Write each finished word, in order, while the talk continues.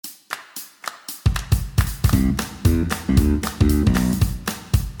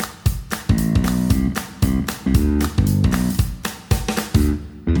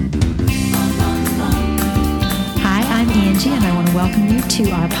Welcome you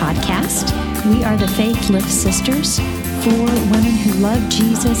to our podcast. We are the Faith Lift Sisters, for women who love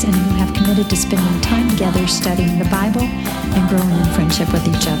Jesus and who have committed to spending time together studying the Bible and growing in friendship with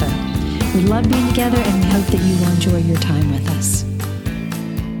each other. We love being together and we hope that you will enjoy your time with us.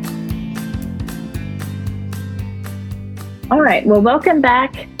 All right. Well, welcome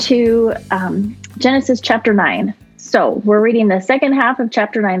back to Genesis chapter 9. So we're reading the second half of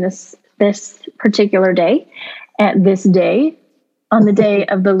chapter 9 this particular day. At this day, on the day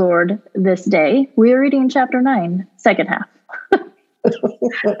of the Lord, this day, we are reading chapter 9, second half.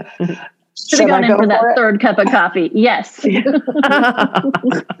 Should have gone in for that third cup of coffee. Yes.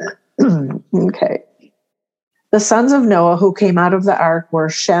 Okay. The sons of Noah who came out of the ark were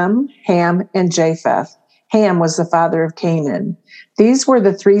Shem, Ham, and Japheth. Ham was the father of Canaan. These were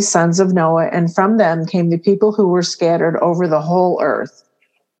the three sons of Noah, and from them came the people who were scattered over the whole earth.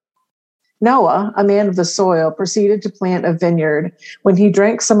 Noah, a man of the soil, proceeded to plant a vineyard. When he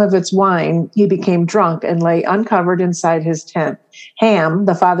drank some of its wine, he became drunk and lay uncovered inside his tent. Ham,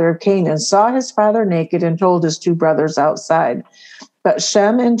 the father of Canaan, saw his father naked and told his two brothers outside. But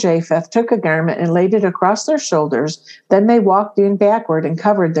Shem and Japheth took a garment and laid it across their shoulders. Then they walked in backward and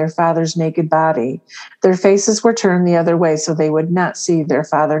covered their father's naked body. Their faces were turned the other way so they would not see their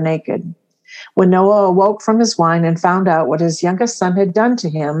father naked. When Noah awoke from his wine and found out what his youngest son had done to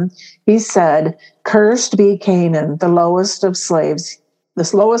him, he said, "Cursed be Canaan, the lowest of slaves.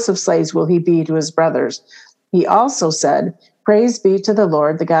 The lowest of slaves will he be to his brothers." He also said, "Praise be to the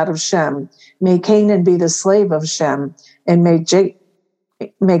Lord, the God of Shem. May Canaan be the slave of Shem, and may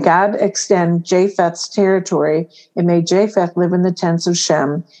God extend Japheth's territory, and may Japheth live in the tents of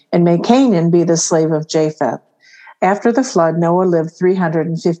Shem, and may Canaan be the slave of Japheth." After the flood, Noah lived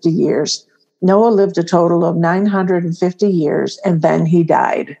 350 years. Noah lived a total of 950 years, and then he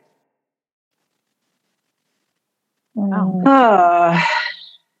died. Wow.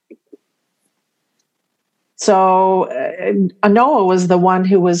 So Noah was the one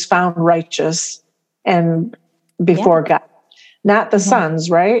who was found righteous and before God, not the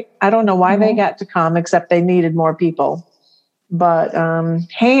sons, right? I don't know why they got to come, except they needed more people. But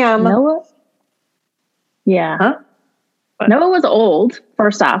Ham, Noah, yeah. Huh? Noah was old,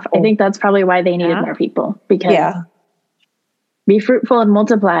 first off. I think that's probably why they needed more people, because be fruitful and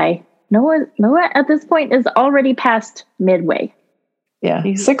multiply. Noah at this point is already past midway. Yeah,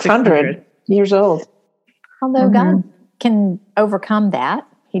 he's 600 years old. Although God can overcome that.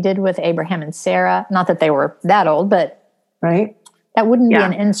 He did with Abraham and Sarah. Not that they were that old, but right, that wouldn't be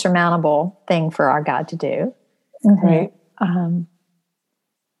an insurmountable thing for our God to do. Right.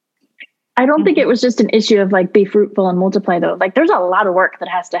 I don't think it was just an issue of like be fruitful and multiply though. Like there's a lot of work that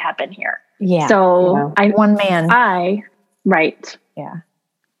has to happen here. Yeah. So one man. Right. Yeah.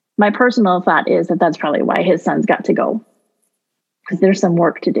 My personal thought is that that's probably why his sons got to go, because there's some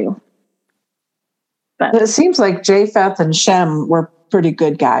work to do. But it seems like Japheth and Shem were pretty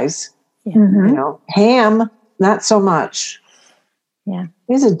good guys. Yeah. Mm-hmm. You know, Ham, not so much. Yeah.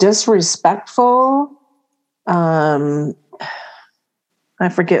 He's a disrespectful, I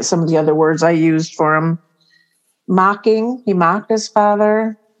forget some of the other words I used for him. Mocking. He mocked his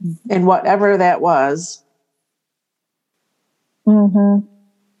father, and whatever that was. Mm-hmm.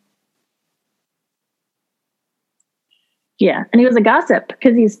 Yeah, and he was a gossip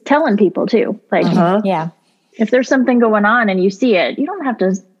because he's telling people too. Like, if there's something going on and you see it, you don't have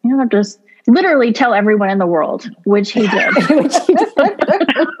to literally tell everyone in the world, which he did.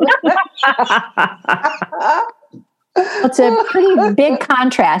 It's a pretty big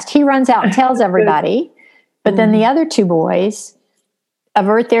contrast. He runs out and tells everybody, but then the other two boys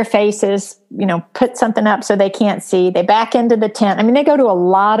avert their faces, put something up so they can't see. They back into the tent. I mean, they go to a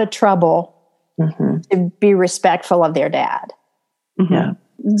lot of trouble to be respectful of their dad. Yeah.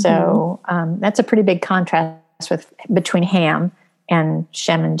 So that's a pretty big contrast between Ham and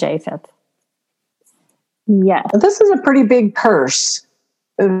Shem and Japheth. Yeah. This is a pretty big curse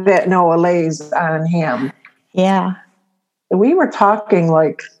that Noah lays on Ham. Yeah. We were talking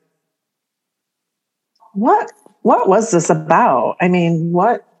like, what was this about? I mean,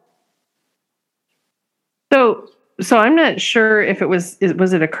 what? So I'm not sure if was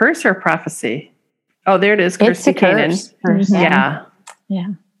it a curse or a prophecy? Oh, there it is. Curse to Canaan. Yeah. Yeah.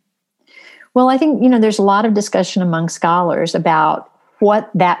 Well, I think, there's a lot of discussion among scholars about what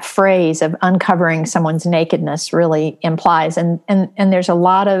that phrase of uncovering someone's nakedness really implies. And there's a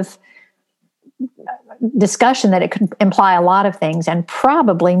lot of discussion that it could imply a lot of things, and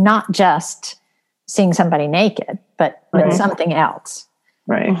probably not just seeing somebody naked, but something else.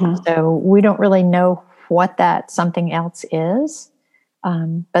 Right. Mm-hmm. So we don't really know what that something else is,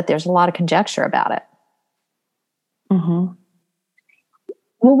 but there's a lot of conjecture about it. Mm-hmm.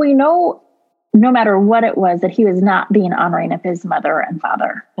 Well, we know no matter what it was that he was not being honoring of his mother and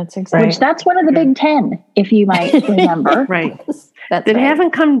father. That's exactly. Which that's one of the big 10, if you might remember. Right. That's They right.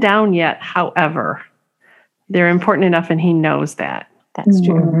 haven't come down yet, however. They're important enough, and he knows that. That's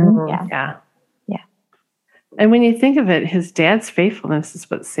true. Mhm. Yeah. Yeah. Yeah. And when you think of it, his dad's faithfulness is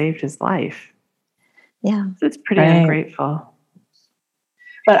what saved his life. Yeah. So it's pretty Right. ungrateful.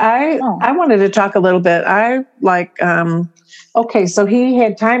 But I wanted to talk a little bit. Okay, so he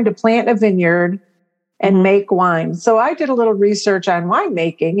had time to plant a vineyard and make wine. So I did a little research on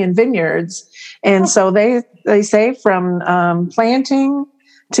winemaking and vineyards. And so they say from planting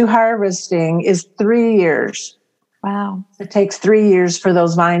to harvesting is 3 years. Wow. It takes 3 years for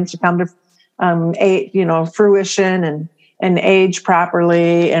those vines to come to fruition and age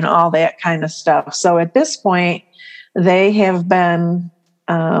properly and all that kind of stuff. So at this point, they have been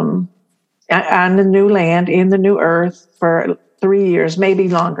on the new land, in the new earth for 3 years, maybe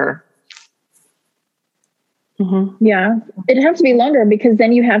longer. Mm-hmm. Yeah. It has to be longer because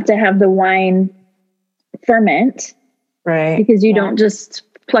then you have to have the wine ferment. Right. Because you don't just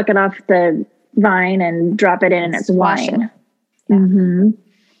pluck it off the vine and drop it in and it's Squash wine. it. Yeah. Mm-hmm.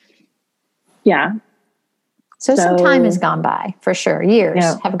 Yeah. So some time has gone by, for sure. Years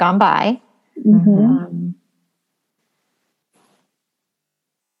have gone by. Mm-hmm.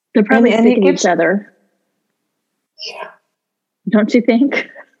 They're probably sick of each other. Yeah. Don't you think?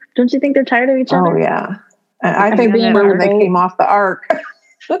 Don't you think they're tired of each other? Oh, yeah. I think they were when they came off the ark.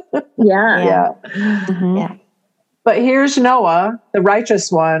 Yeah. Mm-hmm. Yeah. But here's Noah, the righteous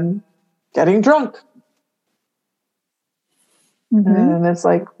one, getting drunk. Mm-hmm. And it's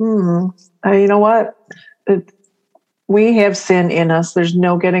like, you know what? We have sin in us. There's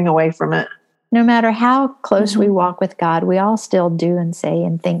no getting away from it. No matter how close we walk with God, we all still do and say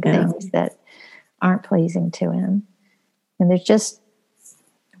and think things that aren't pleasing to him. And there's just,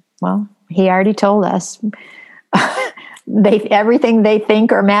 he already told us everything they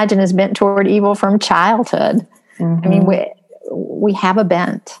think or imagine is bent toward evil from childhood. Mm-hmm. I mean, we have a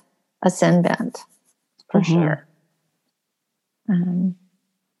sin bent, for sure.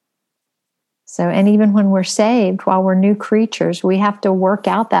 So, and even when we're saved, while we're new creatures, we have to work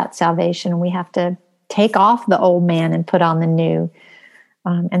out that salvation. We have to take off the old man and put on the new.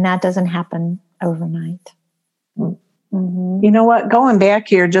 And that doesn't happen overnight. Mm-hmm. You know what? Going back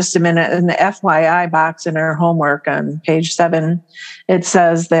here just a minute, in the FYI box in our homework on page 7, it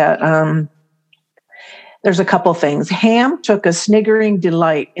says that there's a couple things. Ham took a sniggering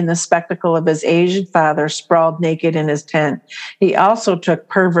delight in the spectacle of his aged father sprawled naked in his tent. He also took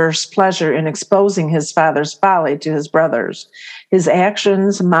perverse pleasure in exposing his father's folly to his brothers. His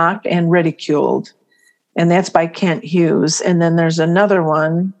actions mocked and ridiculed. And that's by Kent Hughes. And then there's another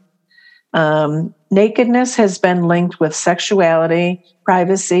one. Nakedness has been linked with sexuality,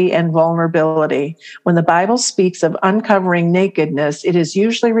 privacy, and vulnerability. When the Bible speaks of uncovering nakedness, it is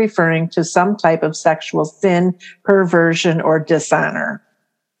usually referring to some type of sexual sin, perversion, or dishonor.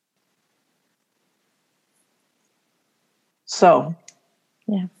 So,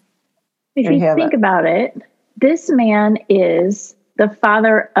 if you think about it, this man is the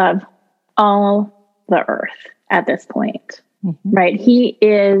father of all the earth at this point, right? He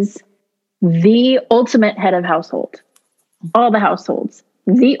is the ultimate head of household, all the households,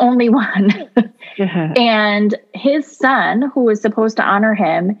 the only one. And his son, who was supposed to honor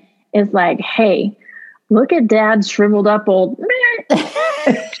him, is like, hey, look at dad's shriveled up old.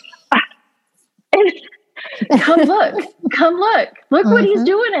 Come look what he's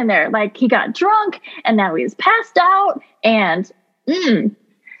doing in there. Like, he got drunk and now he's passed out. And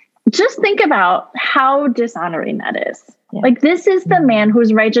just think about how dishonoring that is. Yeah. Like, this is the man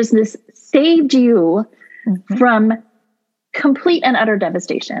whose righteousness saved you from complete and utter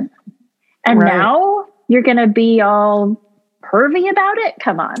devastation. And now you're going to be all pervy about it?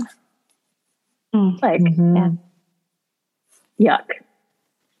 Come on. Like, yuck.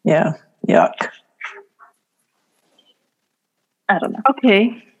 Yeah, yuck. I don't know.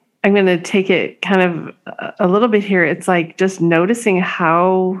 Okay. I'm going to take it kind of a little bit here. It's like just noticing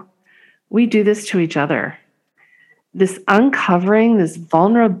how we do this to each other. This uncovering, this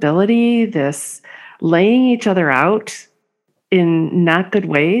vulnerability, this laying each other out in not good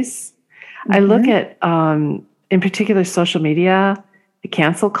ways. I look at, in particular, social media, the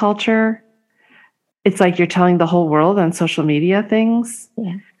cancel culture. It's like you're telling the whole world on social media things.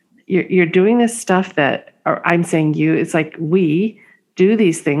 Yeah. You're doing this stuff that, or I'm saying you, it's like we do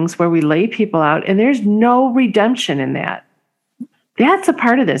these things where we lay people out, and there's no redemption in that. That's a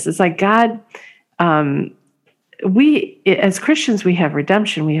part of this. It's like God, we as Christians, we have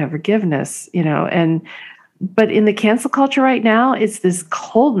redemption, we have forgiveness, but in the cancel culture right now, it's this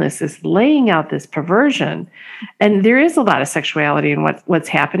coldness, this laying out, this perversion. And there is a lot of sexuality in what's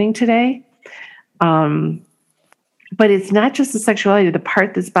happening today. But it's not just the sexuality. The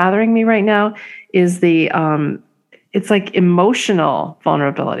part that's bothering me right now is it's like emotional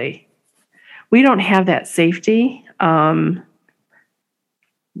vulnerability. We don't have that safety.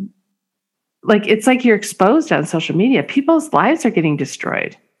 It's like you're exposed on social media. People's lives are getting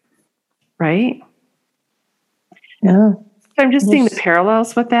destroyed, right? Yeah. I'm just seeing the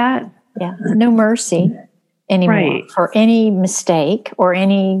parallels with that. Yeah. No mercy anymore for any mistake or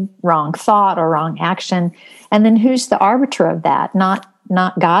any wrong thought or wrong action. And then who's the arbiter of that? Not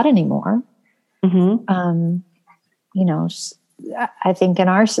God anymore. Mm-hmm. I think in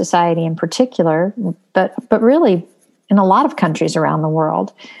our society in particular, but really in a lot of countries around the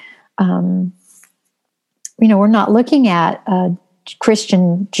world, we're not looking at a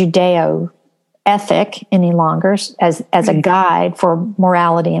Christian Judeo ethic any longer as a guide for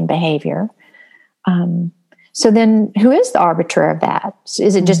morality and behavior. So then who is the arbiter of that?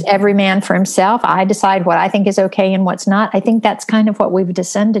 Is it just every man for himself? I decide what I think is okay and what's not. I think that's kind of what we've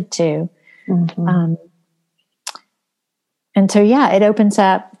descended to. Mm-hmm. And so, it opens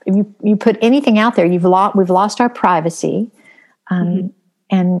up, you put anything out there, we've lost our privacy. And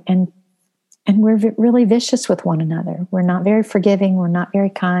we're really vicious with one another. We're not very forgiving. We're not very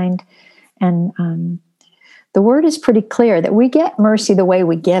kind. And the word is pretty clear that we get mercy the way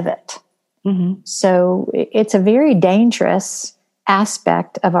we give it. Mm-hmm. So it's a very dangerous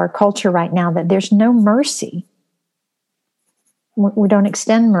aspect of our culture right now that there's no mercy. We don't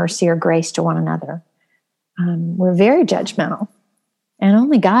extend mercy or grace to one another. We're very judgmental, and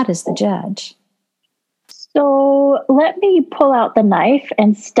only God is the judge. So let me pull out the knife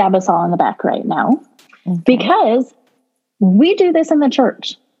and stab us all in the back right now, because we do this in the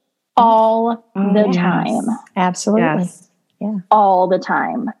church all the time. Absolutely. Yes. Yeah. All the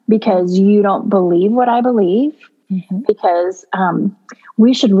time, because you don't believe what I believe, because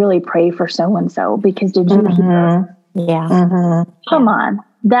we should really pray for so-and-so because did you hear? Yeah. Mm-hmm. Come on.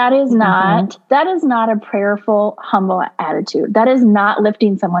 That is not a prayerful, humble attitude. That is not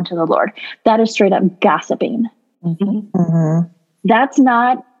lifting someone to the Lord. That is straight up gossiping. Mm-hmm. Mm-hmm. That's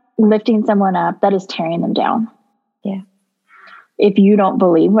not lifting someone up. That is tearing them down. Yeah. If you don't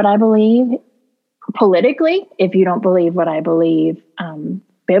believe what I believe politically, if you don't believe what I believe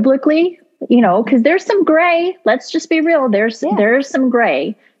biblically, because there's some gray. Let's just be real. There's some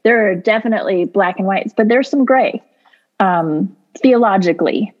gray. There are definitely black and whites, but there's some gray.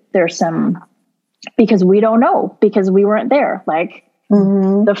 Theologically, there's some, because we don't know, because we weren't there, like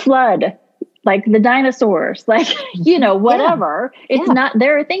the flood, like the dinosaurs, like, whatever. It's not,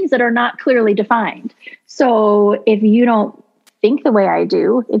 there are things that are not clearly defined. So if you don't think the way I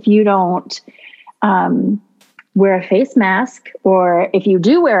do, if you don't wear a face mask, or if you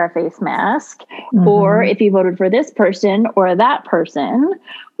do wear a face mask, or if you voted for this person or that person,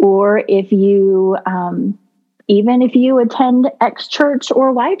 or if you, even if you attend X church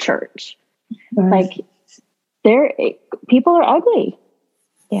or Y church, like people are ugly.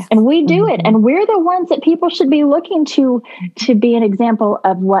 Yeah. And we do it. And we're the ones that people should be looking to be an example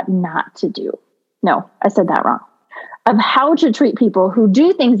of what not to do. No, I said that wrong. Of how to treat people who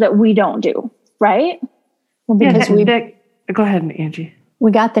do things that we don't do. Right? Well, because go ahead, Angie.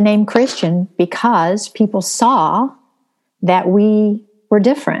 We got the name Christian because people saw that we were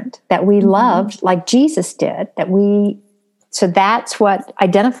different, that we loved like Jesus did, so that's what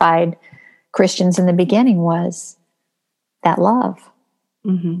identified Christians in the beginning, was that love.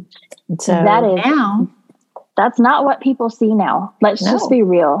 Mm-hmm. So that's not what people see now. Let's just be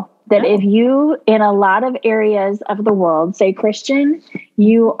real. That if you, in a lot of areas of the world, say Christian,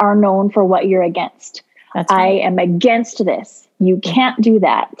 you are known for what you're against. That's right. I am against this. You can't do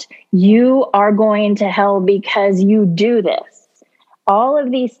that. You are going to hell because you do this. All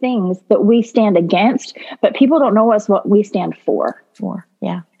of these things that we stand against, but people don't know us what we stand for.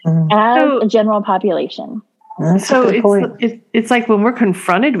 Yeah. As a general population. So it's like when we're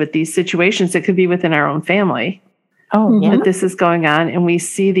confronted with these situations, it could be within our own family. That this is going on, and we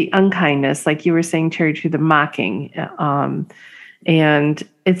see the unkindness, like you were saying, Terry, to the mocking. And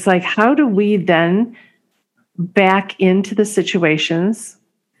it's like, how do we then back into the situations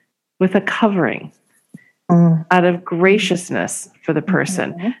with a covering out of graciousness for the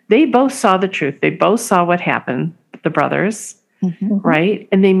person? They both saw the truth. They both saw what happened, the brothers, right?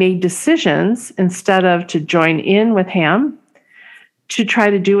 And they made decisions instead of to join in with Ham, to try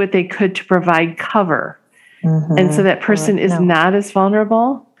to do what they could to provide cover. Mhm. And so that person is not as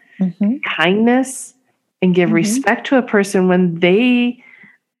vulnerable. Kindness and give respect to a person when they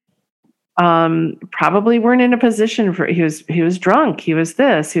probably weren't in a position for, he was drunk, he was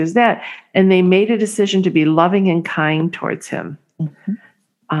this, he was that. And they made a decision to be loving and kind towards him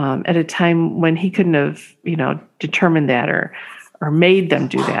at a time when he couldn't have, determined that or made them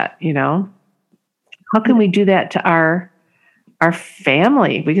do that, How can we do that to our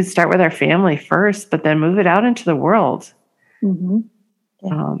family? We could start with our family first, but then move it out into the world.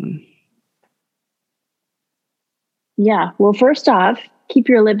 Yeah. Well, first off, keep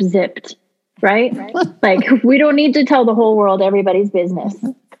your lips zipped, right? Like, we don't need to tell the whole world everybody's business.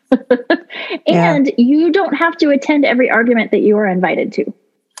 And you don't have to attend every argument that you are invited to,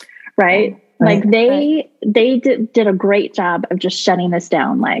 right? Like they did a great job of just shutting this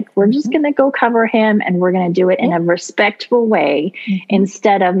down. Like, we're just going to go cover him and we're going to do it in a respectful way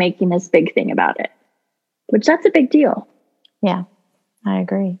instead of making this big thing about it, which that's a big deal. Yeah, I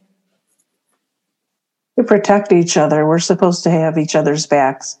agree. We protect each other. We're supposed to have each other's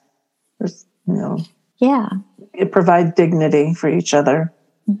backs. Yeah. It provides dignity for each other.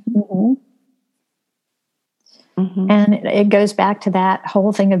 And it goes back to that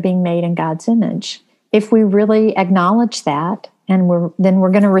whole thing of being made in God's image. If we really acknowledge that, and then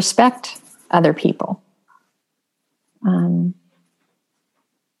we're going to respect other people.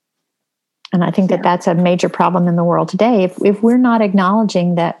 And I think that that's a major problem in the world today. If we're not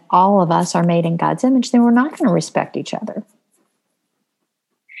acknowledging that all of us are made in God's image, then we're not going to respect each other.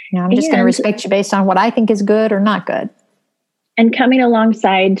 I'm just going to respect you based on what I think is good or not good. And coming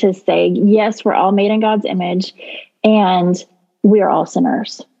alongside to say, yes, we're all made in God's image and we are all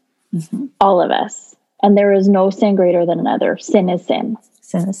sinners. All of us. And there is no sin greater than another. Sin is sin.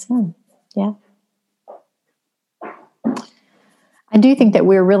 Sin is sin. Yeah. I do think that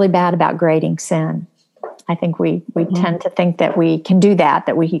we're really bad about grading sin. I think we tend to think that we can do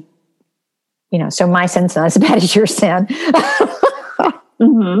that we, so my sin's not as bad as your sin. I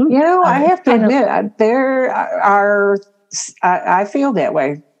have to admit, I feel that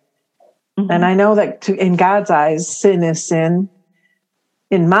way. And I know that in God's eyes, sin is sin.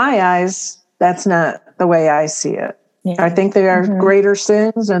 In my eyes, that's not the way I see it. Yeah. I think there are greater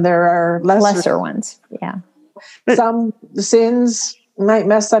sins and there are lesser ones. Yeah. Some sins might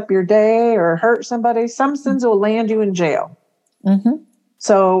mess up your day or hurt somebody. Some sins will land you in jail.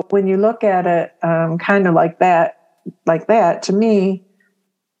 So when you look at it kind of like that, to me,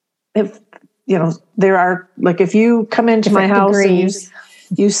 if, there are, like, if you come into my house and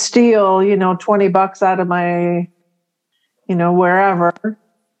you steal, $20 out of my, wherever,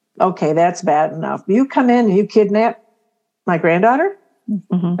 okay, that's bad enough. You come in and you kidnap my granddaughter,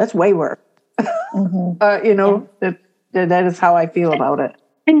 that's way worse. That is how I feel about it.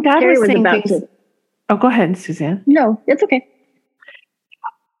 And God was saying things. Oh, go ahead, Suzanne. No, it's okay.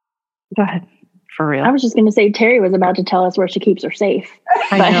 Go ahead. For real. I was just going to say, Terry was about to tell us where she keeps her safe.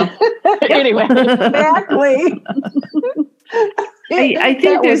 I know. Anyway. Exactly. I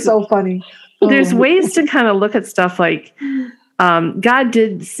think was so funny. There's ways to kind of look at stuff like, God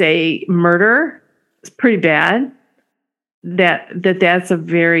did say murder is pretty bad. That's a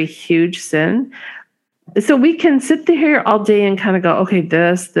very huge sin. So we can sit here all day and kind of go, okay,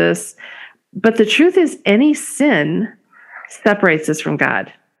 this. But the truth is, any sin separates us from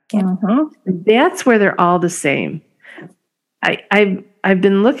God. That's where they're all the same. I've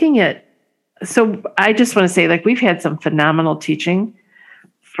been looking at, so I just want to say, like, we've had some phenomenal teaching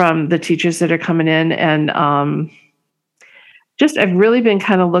from the teachers that are coming in, and I've really been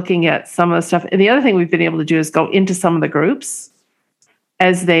kind of looking at some of the stuff. And the other thing we've been able to do is go into some of the groups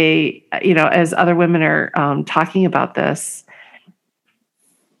as they, as other women are talking about this.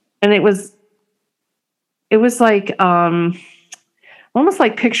 And it was like, almost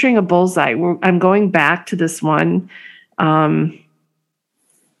like picturing a bullseye. I'm going back to this one.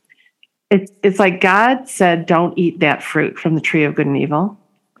 It's like God said, don't eat that fruit from the tree of good and evil,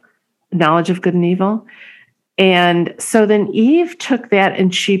 knowledge of good and evil. And so then Eve took that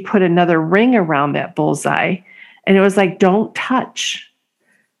and she put another ring around that bullseye. And it was like, don't touch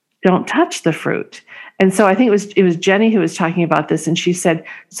the fruit. And so I think it was Jenny who was talking about this. And she said,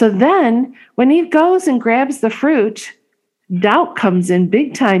 so then when Eve goes and grabs the fruit, doubt comes in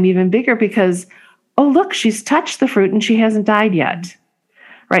big time, even bigger, because, oh, look, she's touched the fruit and she hasn't died yet.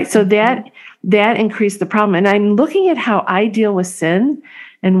 Right. So that increased the problem. And I'm looking at how I deal with sin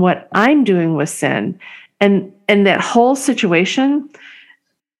and what I'm doing with sin. And that whole situation,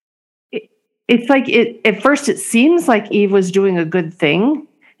 it's like at first it seems like Eve was doing a good thing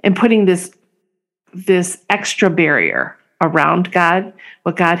and putting this extra barrier around God,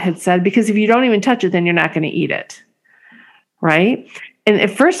 what God had said, because if you don't even touch it, then you're not going to eat it. Right? And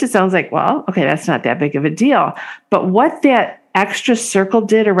at first it sounds like, well, okay, that's not that big of a deal. But what that extra circle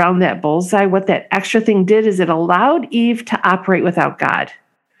did around that bullseye, what that extra thing did is it allowed Eve to operate without God,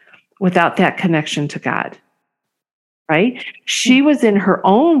 without that connection to God. Right? She was in her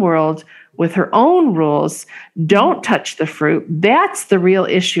own world with her own rules. Don't touch the fruit. That's the real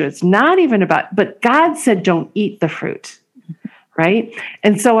issue. It's not even about, but God said, don't eat the fruit. Right?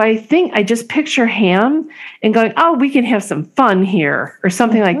 And so I think I just picture Ham and going, oh, we can have some fun here or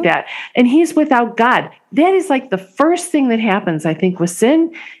something like that. And he's without God. That is like the first thing that happens, I think, with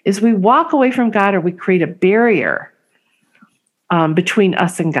sin is we walk away from God or we create a barrier between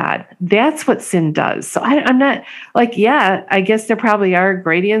us and God. That's what sin does. So I'm not like, yeah, I guess there probably are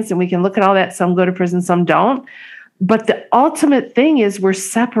gradients and we can look at all that. Some go to prison, some don't. But the ultimate thing is we're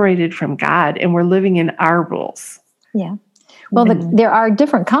separated from God and we're living in our rules. Yeah. Well, there are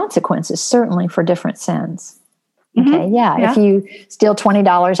different consequences, certainly, for different sins. Okay, yeah. If you steal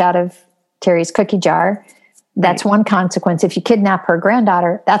 $20 out of Terry's cookie jar, that's one consequence. If you kidnap her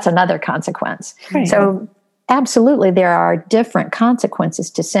granddaughter, that's another consequence. Right. So absolutely, there are different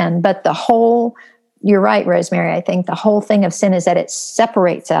consequences to sin. But you're right, Rosemary, I think the whole thing of sin is that it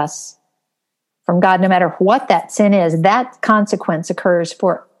separates us from God. No matter what that sin is, that consequence occurs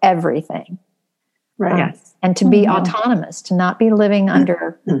for everything. Right. Yes. And to be autonomous, to not be living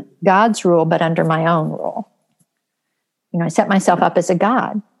under God's rule, but under my own rule. I set myself up as a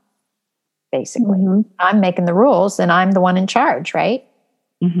God, basically. Mm-hmm. I'm making the rules and I'm the one in charge, right?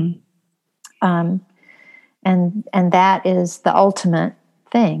 Mm-hmm. And that is the ultimate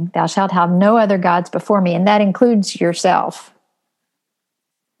thing. Thou shalt have no other gods before me. And that includes yourself.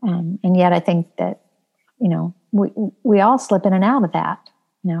 And yet I think that, we all slip in and out of that.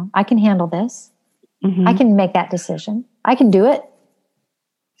 I can handle this. Mm-hmm. I can make that decision. I can do it.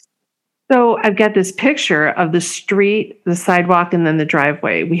 So I've got this picture of the street, the sidewalk, and then the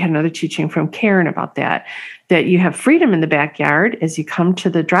driveway. We had another teaching from Karen about that you have freedom in the backyard. As you come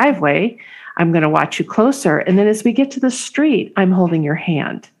to the driveway, I'm going to watch you closer. And then as we get to the street, I'm holding your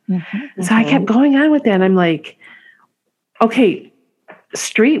hand. Mm-hmm. So I kept going on with that. And I'm like, okay,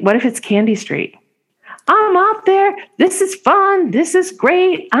 street, what if it's Candy Street? I'm out there. This is fun. This is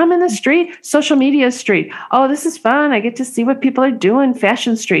great. I'm in the street. Social media street. Oh, this is fun. I get to see what people are doing.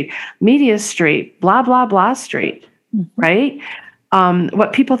 Fashion street, media street, blah, blah, blah street, right?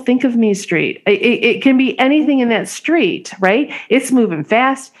 What people think of me street. It can be anything in that street, right? It's moving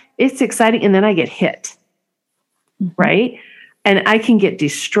fast. It's exciting. And then I get hit, right? And I can get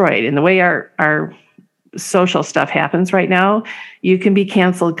destroyed. And the way our social stuff happens right now, you can be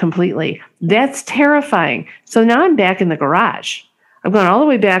canceled completely. That's terrifying. So now I'm back in the garage. I'm going all the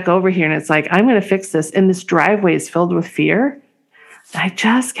way back over here and it's like, I'm going to fix this. And this driveway is filled with fear. I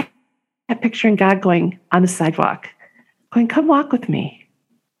just kept picturing God going on the sidewalk, going, come walk with me.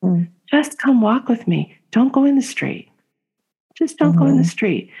 Just come walk with me. Don't go in the street. Just don't go in the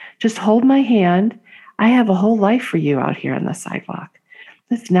street. Just hold my hand. I have a whole life for you out here on the sidewalk.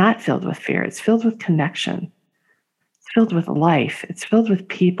 It's not filled with fear. It's filled with connection. It's filled with life. It's filled with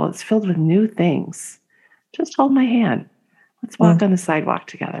people. It's filled with new things. Just hold my hand. Let's walk on the sidewalk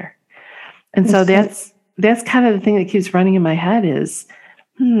together. And so that's kind of the thing that keeps running in my head is,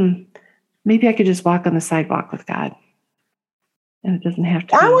 maybe I could just walk on the sidewalk with God. And it doesn't have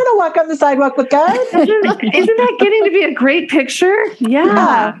to I want to walk on the sidewalk with God. Isn't that getting to be a great picture?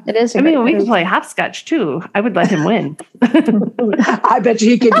 Yeah. It is. We can play hopscotch too. I would let him win. I bet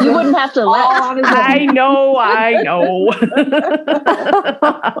you he could. You wouldn't have to let. I know.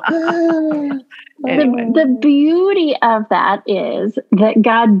 Anyway. The beauty of that is that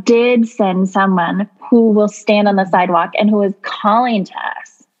God did send someone who will stand on the sidewalk and who is calling to us.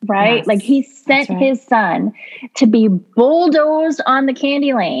 Right? Yes, like he sent his son to be bulldozed on the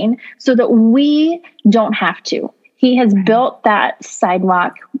candy lane so that we don't have to. He has built that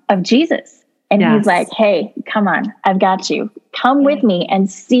sidewalk of Jesus. And he's like, hey, come on, I've got you. Come with me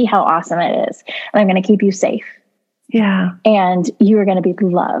and see how awesome it is. And I'm going to keep you safe. Yeah. And you're going to be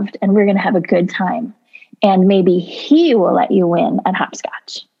loved and we're going to have a good time. And maybe he will let you win at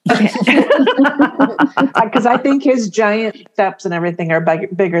hopscotch. Okay. Because I think his giant steps and everything are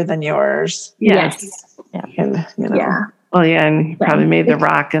bigger than yours. Yes. Yeah. And, Yeah. Well, yeah, and he probably made the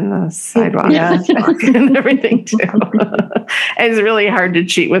rock and the sidewalk and everything too. And it's really hard to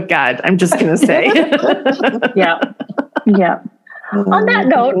cheat with God. I'm just going to say. Yeah. On that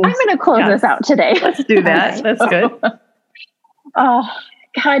note, I'm going to close this out today. Let's do that. That's good.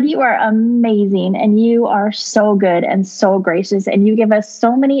 God, you are amazing and you are so good and so gracious. And you give us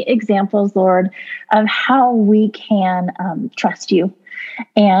so many examples, Lord, of how we can trust you.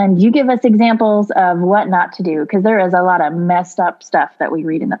 And you give us examples of what not to do, because there is a lot of messed up stuff that we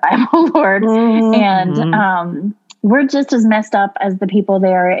read in the Bible, Lord. Mm-hmm. And we're just as messed up as the people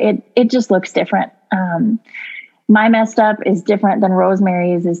there. It just looks different. My messed up is different than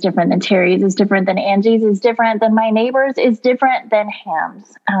Rosemary's, is different than Terry's, is different than Angie's, is different than my neighbor's, is different than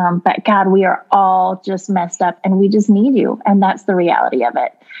Ham's. But God, we are all just messed up and we just need you. And that's the reality of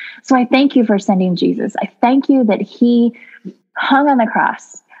it. So I thank you for sending Jesus. I thank you that he hung on the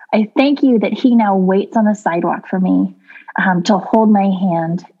cross. I thank you that he now waits on the sidewalk for me to hold my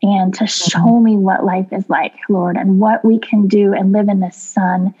hand and to show me what life is like, Lord, and what we can do and live in the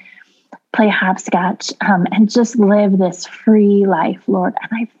sun, play hopscotch, and just live this free life, Lord.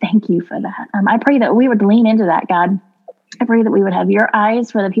 And I thank you for that. I pray that we would lean into that, God. I pray that we would have your eyes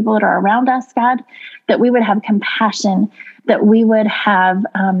for the people that are around us, God, that we would have compassion, that we would have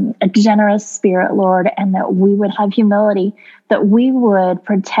a generous spirit, Lord, and that we would have humility, that we would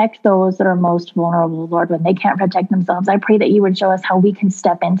protect those that are most vulnerable, Lord, when they can't protect themselves. I pray that you would show us how we can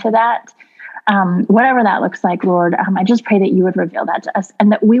step into that. Whatever that looks like, Lord, I just pray that you would reveal that to us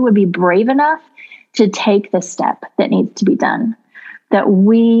and that we would be brave enough to take the step that needs to be done, that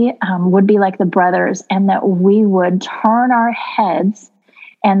we would be like the brothers and that we would turn our heads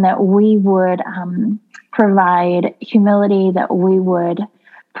and that we would provide humility, that we would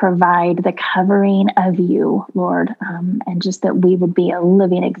provide the covering of you, Lord, and just that we would be a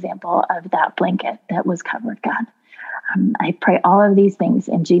living example of that blanket that was covered, God. I pray all of these things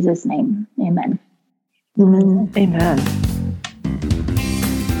in Jesus' name. Amen. Amen. Amen.